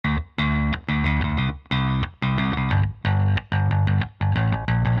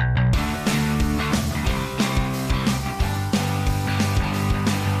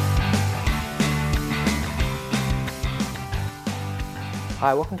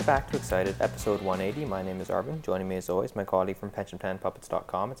Hi, welcome back to Excited, episode 180. My name is Arvin. Joining me as always, my colleague from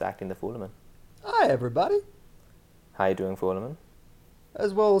pensionplanpuppets.com. It's Acting the Foolaman. Hi, everybody. How you doing, Foolaman?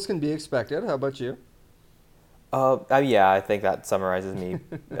 As well as can be expected. How about you? Yeah, I think that summarizes me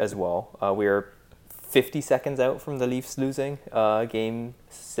as well. We're 50 seconds out from the Leafs losing Game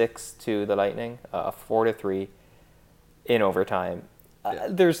 6 to the Lightning, 4-3 in overtime.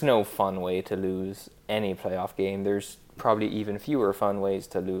 There's no fun way to lose any playoff game. There's probably even fewer fun ways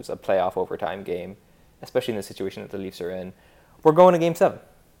to lose a playoff overtime game, especially in the situation that the Leafs are in. We're going to Game 7.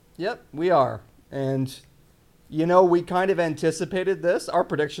 Yep, we are. And, we kind of anticipated this. Our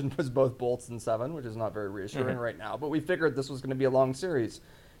prediction was both Bolts and 7, which is not very reassuring right now. But we figured this was going to be a long series.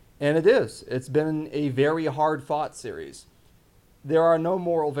 And it is. It's been a very hard-fought series. There are no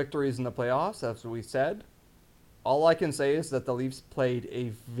moral victories in the playoffs, as we said. All I can say is that the Leafs played a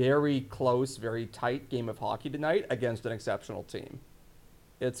very close, very tight game of hockey tonight against an exceptional team.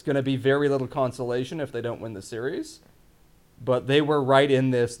 It's going to be very little consolation if they don't win the series, but they were right in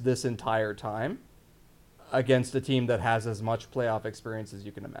this entire time against a team that has as much playoff experience as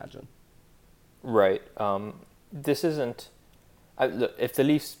you can imagine. Right. This isn't... look, if the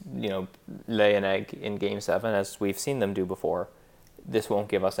Leafs, lay an egg in Game 7, as we've seen them do before, this won't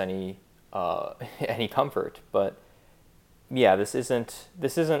give us any any comfort. But yeah, this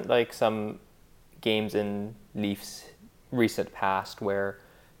isn't like some games in Leafs recent past where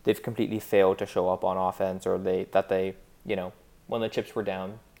they've completely failed to show up on offense, or they when the chips were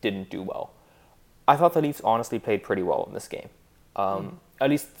down didn't do well. I thought the Leafs honestly played pretty well in this game, at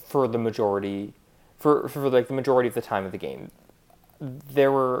least for the majority, for like the majority of the time of the game.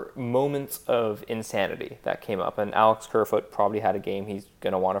 There were moments of insanity that came up, and Alex Kerfoot probably had a game he's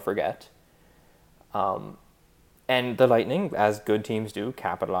going to want to forget. And the Lightning, as good teams do,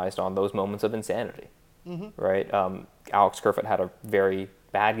 capitalized on those moments of insanity, right? Alex Kerfoot had a very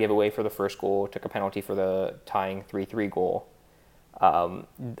bad giveaway for the first goal, took a penalty for the tying 3-3 goal.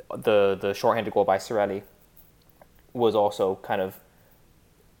 The shorthanded goal by Cirelli was also kind of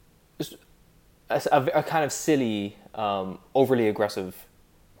a kind of silly, overly aggressive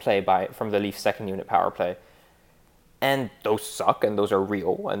play from the Leafs second unit power play. And those suck, and those are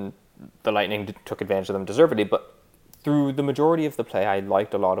real, and the Lightning took advantage of them deservedly, but through the majority of the play, I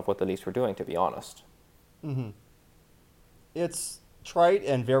liked a lot of what the Leafs were doing, to be honest. It's trite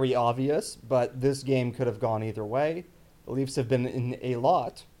and very obvious, but this game could have gone either way. The Leafs have been in a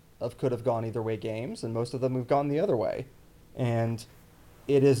lot of could have gone either way games, and most of them have gone the other way. And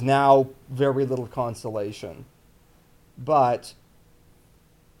it is now very little consolation. But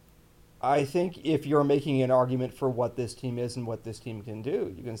I think if you're making an argument for what this team is and what this team can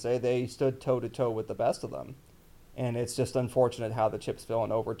do, you can say they stood toe-to-toe with the best of them. And it's just unfortunate how the chips fell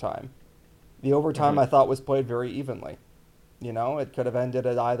in overtime. The overtime, I thought, was played very evenly. It could have ended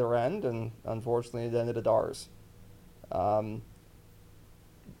at either end, and unfortunately it ended at ours.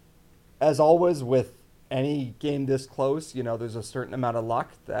 As always, with any game this close, there's a certain amount of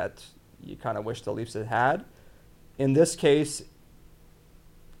luck that you kind of wish the Leafs had had. In this case,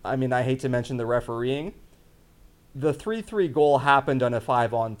 I hate to mention the refereeing. The 3-3 goal happened on a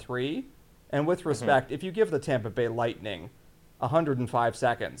 5-on-3. And with respect, if you give the Tampa Bay Lightning 105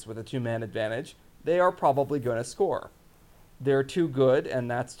 seconds with a two-man advantage, they are probably going to score. They're too good,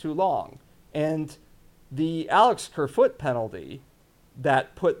 and that's too long. And the Alex Kerfoot penalty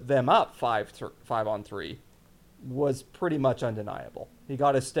that put them up 5-on-3 was pretty much undeniable. He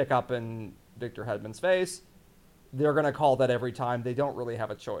got his stick up in Victor Hedman's face. They're going to call that every time. They don't really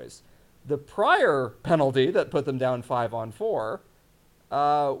have a choice. The prior penalty that put them down 5-on-4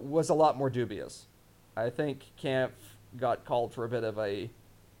 was a lot more dubious. I think Kampf got called for a bit of a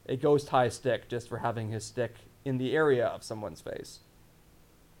ghost high stick just for having his stick in the area of someone's face.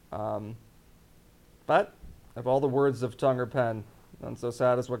 But of all the words of tongue or pen, none so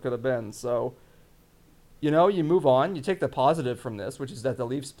sad as what could have been. So, you move on. You take the positive from this, which is that the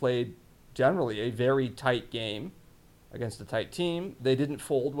Leafs played generally a very tight game against a tight team. They didn't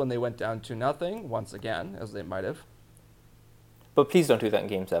fold when they went down 2-0, once again, as they might have. But please don't do that in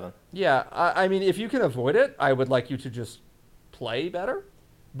Game 7. Yeah, if you can avoid it, I would like you to just play better.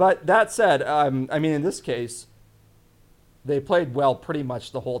 But that said, in this case, they played well pretty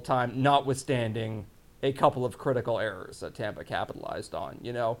much the whole time, notwithstanding a couple of critical errors that Tampa capitalized on,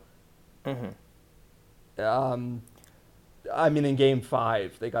 in Game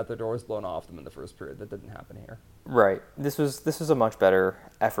 5, they got the doors blown off them in the first period. That didn't happen here. Right. This was a much better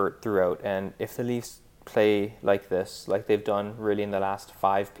effort throughout, and if the Leafs play like this, like they've done really in the last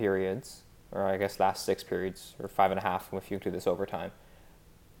 5 periods, or I guess last 6 periods, or 5.5 if you do this overtime,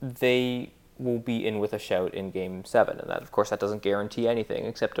 they will be in with a shout in Game 7. And that, of course, that doesn't guarantee anything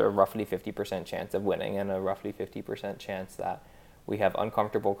except a roughly 50% chance of winning and a roughly 50% chance that we have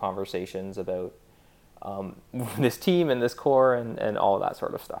uncomfortable conversations about this team and this core and all that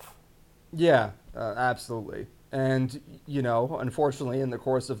sort of stuff. Yeah, absolutely. And, unfortunately, in the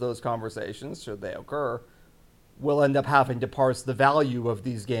course of those conversations, should they occur, we'll end up having to parse the value of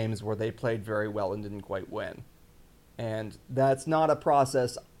these games where they played very well and didn't quite win. And that's not a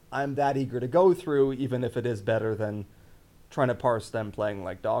process I'm that eager to go through, even if it is better than trying to parse them playing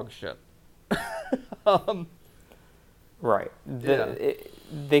like dog shit. Right. Yeah.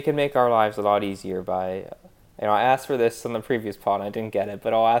 They can make our lives a lot easier by, I asked for this on the previous pod, and I didn't get it,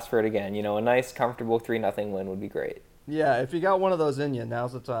 but I'll ask for it again. A nice, comfortable 3-0 win would be great. Yeah, if you got one of those in you,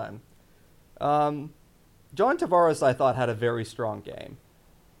 now's the time. John Tavares, I thought, had a very strong game.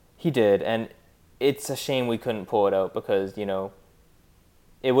 He did, and it's a shame we couldn't pull it out because,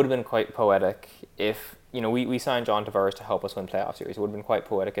 it would have been quite poetic if, we signed John Tavares to help us win playoff series. It would have been quite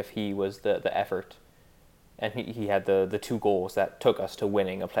poetic if he was the effort and he had the 2 goals that took us to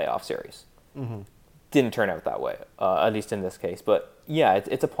winning a playoff series. Mm-hmm. Didn't turn out that way, at least in this case. But yeah,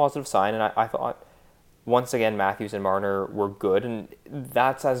 it's a positive sign, and I thought, once again, Matthews and Marner were good, and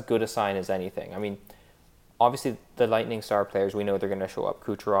that's as good a sign as anything. I mean, obviously, the Lightning star players, we know they're going to show up.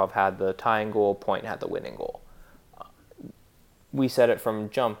 Kucherov had the tying goal, Point had the winning goal. We said it from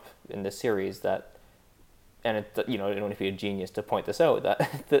jump in this series that, and you don't have to be a genius to point this out,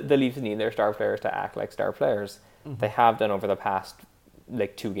 that the Leafs need their star players to act like star players. Mm-hmm. They have done over the past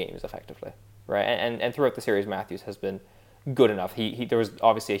 2 games, effectively, right? And throughout the series, Matthews has been good enough. He there was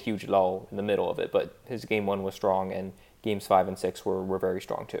obviously a huge lull in the middle of it, but his game 1 was strong, and games 5 and 6 were very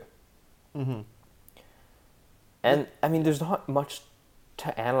strong too. Mm-hmm. And I mean, there's not much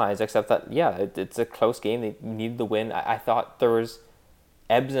to analyze except that it's a close game. They needed the win. I thought there was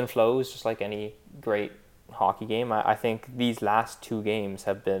ebbs and flows, just like any great hockey game. I think these last 2 games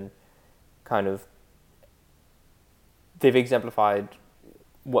have been they've exemplified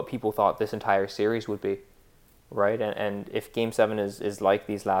what people thought this entire series would be, right? And if Game 7 is like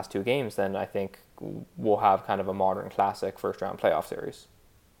these last 2 games, then I think we'll have kind of a modern classic first-round playoff series.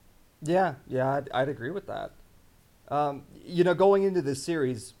 Yeah, I'd agree with that. Going into this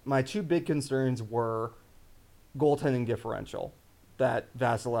series, my 2 big concerns were goaltending differential. That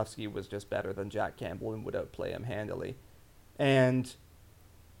Vasilevsky was just better than Jack Campbell and would outplay him handily. And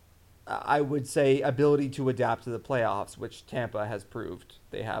I would say ability to adapt to the playoffs, which Tampa has proved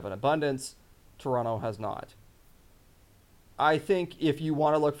they have in abundance. Toronto has not. I think if you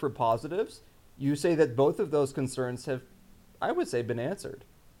want to look for positives, you say that both of those concerns have, I would say, been answered.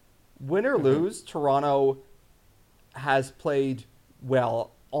 Win or lose, Toronto has played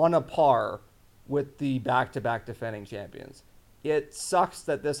well on a par with the back-to-back defending champions. It sucks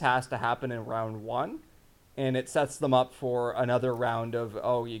that this has to happen in round 1, and it sets them up for another round of,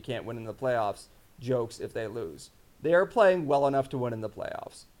 you can't win in the playoffs jokes if they lose. They are playing well enough to win in the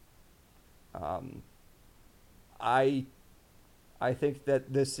playoffs. I think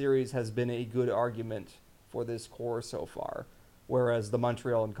that this series has been a good argument for this core so far, whereas the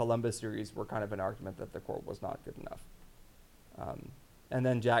Montreal and Columbus series were kind of an argument that the core was not good enough. And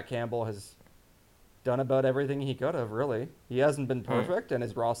then Jack Campbell has done about everything he could have, really. He hasn't been perfect, and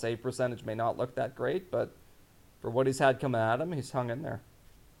his raw save percentage may not look that great, but for what he's had coming at him, he's hung in there.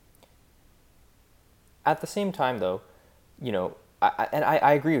 At the same time, though,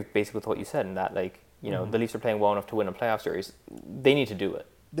 I agree with basically with what you said in that, the Leafs are playing well enough to win a playoff series. They need to do it.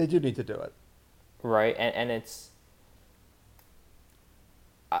 They do need to do it. Right? And it's...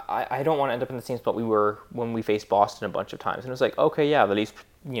 I don't want to end up in the same spot we were when we faced Boston a bunch of times. And it was like, okay, yeah, the Leafs,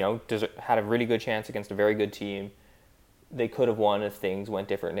 had a really good chance against a very good team. They could have won if things went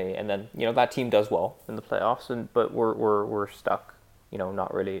differently. And then, that team does well in the playoffs, but we're stuck,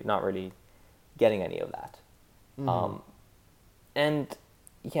 not really getting any of that. Mm-hmm. And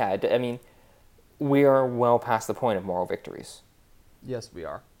yeah, I mean, we are well past the point of moral victories. Yes, we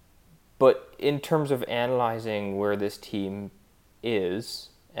are. But in terms of analyzing where this team is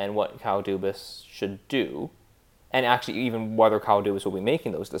and what Kyle Dubas should do, and actually even whether Kyle Dubas will be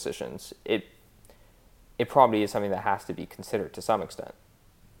making those decisions, it probably is something that has to be considered to some extent.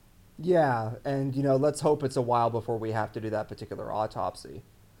 Yeah, and, let's hope it's a while before we have to do that particular autopsy.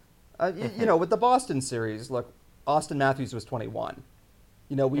 With the Boston series, look, Austin Matthews was 21.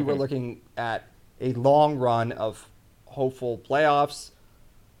 We were looking at a long run of hopeful playoffs,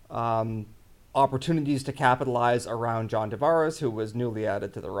 opportunities to capitalize around John Tavares, who was newly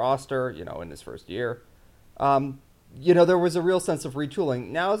added to the roster, in his first year. There was a real sense of retooling.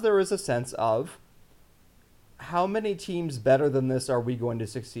 Now there is a sense of how many teams better than this are we going to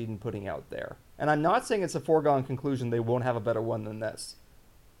succeed in putting out there? And I'm not saying it's a foregone conclusion they won't have a better one than this,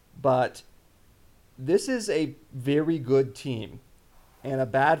 but this is a very good team, and a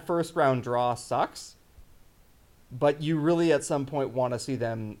bad first round draw sucks, but you really at some point want to see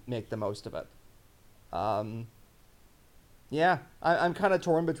them make the most of it. Yeah, I'm kind of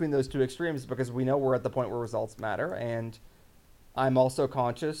torn between those two extremes because we know we're at the point where results matter, and I'm also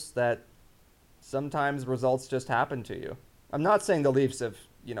conscious that sometimes results just happen to you. I'm not saying the Leafs have,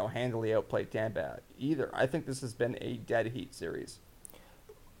 handily outplayed Tampa either. I think this has been a dead heat series.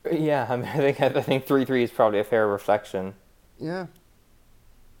 Yeah, I mean, I think 3-3 is probably a fair reflection. Yeah.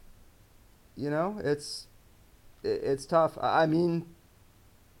 It's tough. I mean,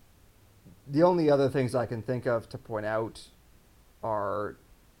 the only other things I can think of to point out are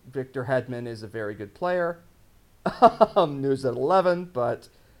Victor Hedman is a very good player. News at 11, but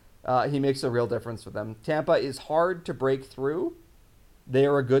he makes a real difference for them. Tampa is hard to break through. They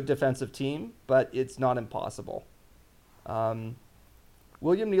are a good defensive team, but it's not impossible.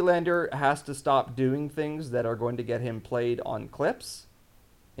 William Nylander has to stop doing things that are going to get him played on clips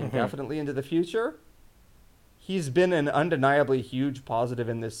indefinitely into the future. He's been an undeniably huge positive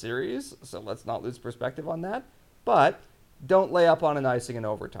in this series, so let's not lose perspective on that. But don't lay up on an icing in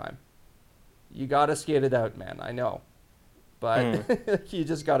overtime. You got to skate it out, man. I know. But you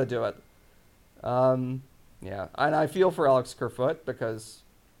just got to do it. Yeah. And I feel for Alex Kerfoot because,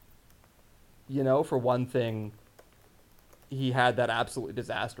 for one thing, he had that absolutely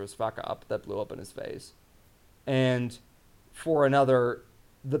disastrous fuck up that blew up in his face. And for another,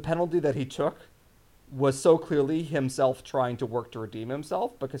 the penalty that he took was so clearly himself trying to work to redeem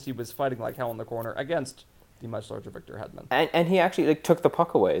himself because he was fighting like hell in the corner against the much larger Victor Hedman. And he actually took the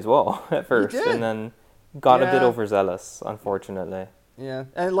puck away as well at first, and then got a bit overzealous, unfortunately. Yeah,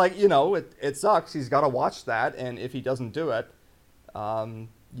 and it sucks. He's got to watch that, and if he doesn't do it,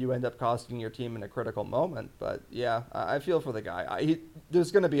 you end up costing your team in a critical moment. But yeah, I feel for the guy.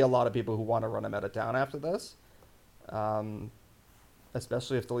 There's going to be a lot of people who want to run him out of town after this,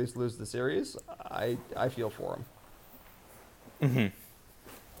 especially if the Leafs lose the series. I feel for him. Mm-hmm.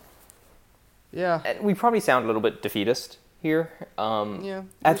 Yeah. And we probably sound a little bit defeatist here. Yeah.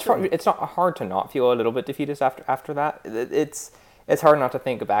 It's not hard to not feel a little bit defeatist after that. It's hard not to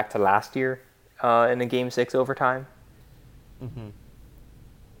think back to last year in the Game 6 overtime. Mm-hmm.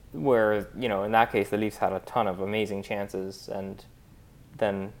 Where, in that case, the Leafs had a ton of amazing chances, and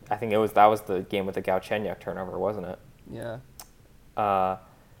then I think that was the game with the Galchenyuk turnover, wasn't it? Yeah.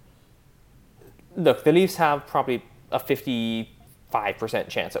 Look, the Leafs have probably a 55%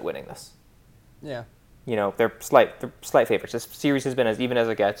 chance at winning this. Yeah. They're slight favorites. This series has been as even as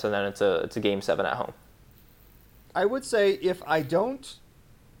it gets, and then it's a Game 7 at home. I would say if I don't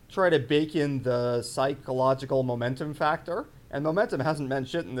try to bake in the psychological momentum factor, and momentum hasn't meant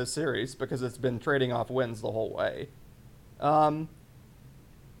shit in this series because it's been trading off wins the whole way, I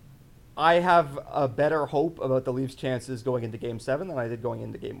have a better hope about the Leafs' chances going into Game 7 than I did going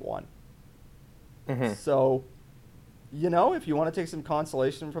into Game 1. Mm-hmm. So, if you want to take some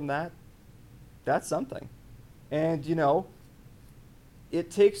consolation from that, that's something. And, it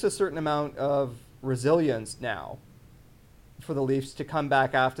takes a certain amount of resilience now for the Leafs to come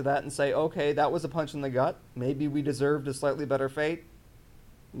back after that and say, okay, that was a punch in the gut. Maybe we deserved a slightly better fate.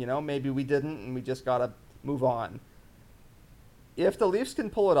 Maybe we didn't, and we just got to move on. If the Leafs can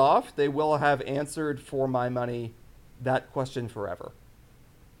pull it off, they will have answered, for my money, that question forever.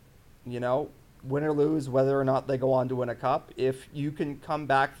 Win or lose, whether or not they go on to win a cup, if you can come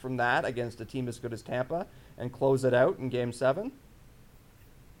back from that against a team as good as Tampa and close it out in Game 7,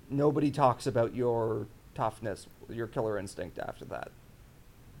 nobody talks about your toughness, your killer instinct after that.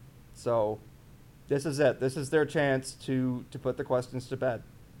 So this is it. This is their chance to put the questions to bed.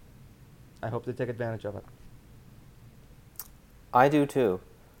 I hope they take advantage of it. I do too.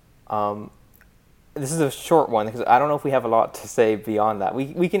 This is a short one because I don't know if we have a lot to say beyond that.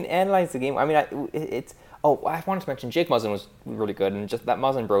 We can analyze the game. I mean, I wanted to mention Jake Muzzin was really good, and just that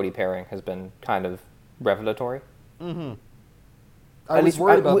Muzzin-Brody pairing has been kind of revelatory. Mm-hmm. I was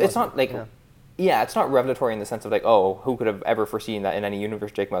worried about it's Muzzin. Not yeah, it's not revelatory in the sense of who could have ever foreseen that in any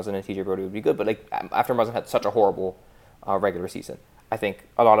universe Jake Muzzin and TJ Brody would be good, but after Muzzin had such a horrible regular season, I think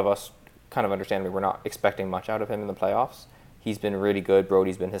a lot of us kind of understandably were not expecting much out of him in the playoffs. He's been really good.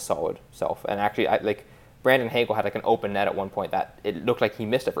 Brody's been his solid self. And actually, Brandon Hagel had an open net at one point that it looked like he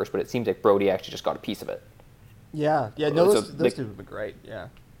missed at first, but it seems like Brody actually just got a piece of it. Yeah. No, those two have been great. Yeah.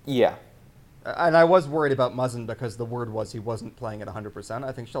 Yeah. And I was worried about Muzzin because the word was he wasn't playing at 100%.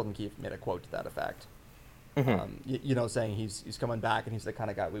 I think Sheldon Keefe made a quote to that effect. Mm-hmm. Saying he's coming back and he's the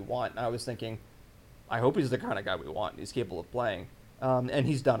kind of guy we want. And I was thinking, I hope he's the kind of guy we want. He's capable of playing, and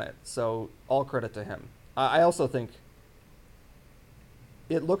he's done it. So all credit to him. I also think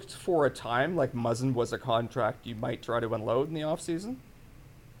it looked for a time like Muzzin was a contract you might try to unload in the offseason.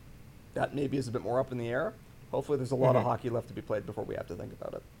 That maybe is a bit more up in the air. Hopefully there's a lot of hockey left to be played before we have to think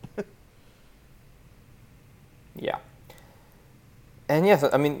about it. Yeah. And yes,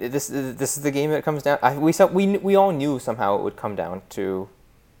 I mean this is the game that comes down. We all knew somehow it would come down to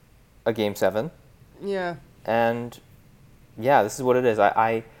a game 7. Yeah. And yeah, this is what it is.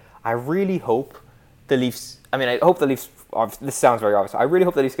 I really hope the Leafs. I mean, I hope the Leafs. This sounds very obvious. I really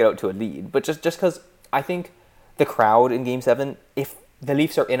hope the Leafs get out to a lead. But just because I think the crowd in Game 7, if the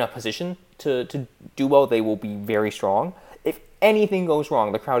Leafs are in a position to do well, they will be very strong. If anything goes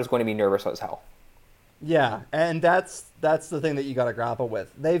wrong, the crowd is going to be nervous as hell. Yeah, and that's the thing that you got to grapple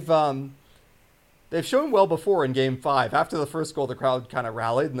with. They've shown well before in Game 5. After the first goal, the crowd kind of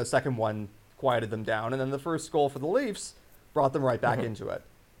rallied, and the second one quieted them down. And then the first goal for the Leafs brought them right back into it.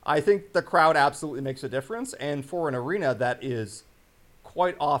 I think the crowd absolutely makes a difference, and for an arena that is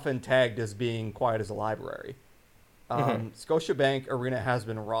quite often tagged as being quiet as a library. Scotiabank Arena has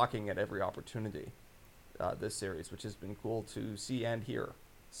been rocking at every opportunity this series, which has been cool to see and hear.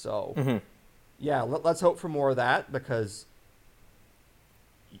 So, yeah, let's hope for more of that, because,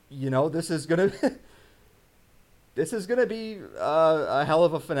 you know, this is gonna be a hell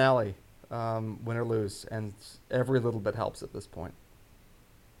of a finale, win or lose, and every little bit helps at this point.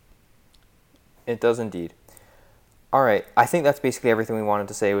 It does indeed. All right, I think that's basically everything we wanted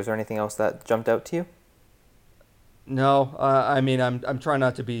to say. Was there anything else that jumped out to you? No, I mean, I'm trying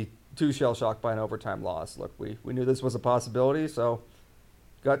not to be too shell-shocked by an overtime loss. Look, we knew this was a possibility, so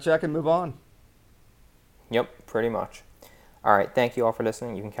gut check and move on. Yep, pretty much. All right, thank you all for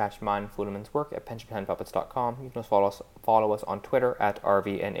listening. You can catch mine and Fuleman's work at pensionpenpuppets.com. You can also follow us on Twitter at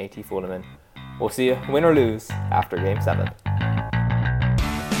RVNATFuleman. We'll see you, win or lose, after Game 7.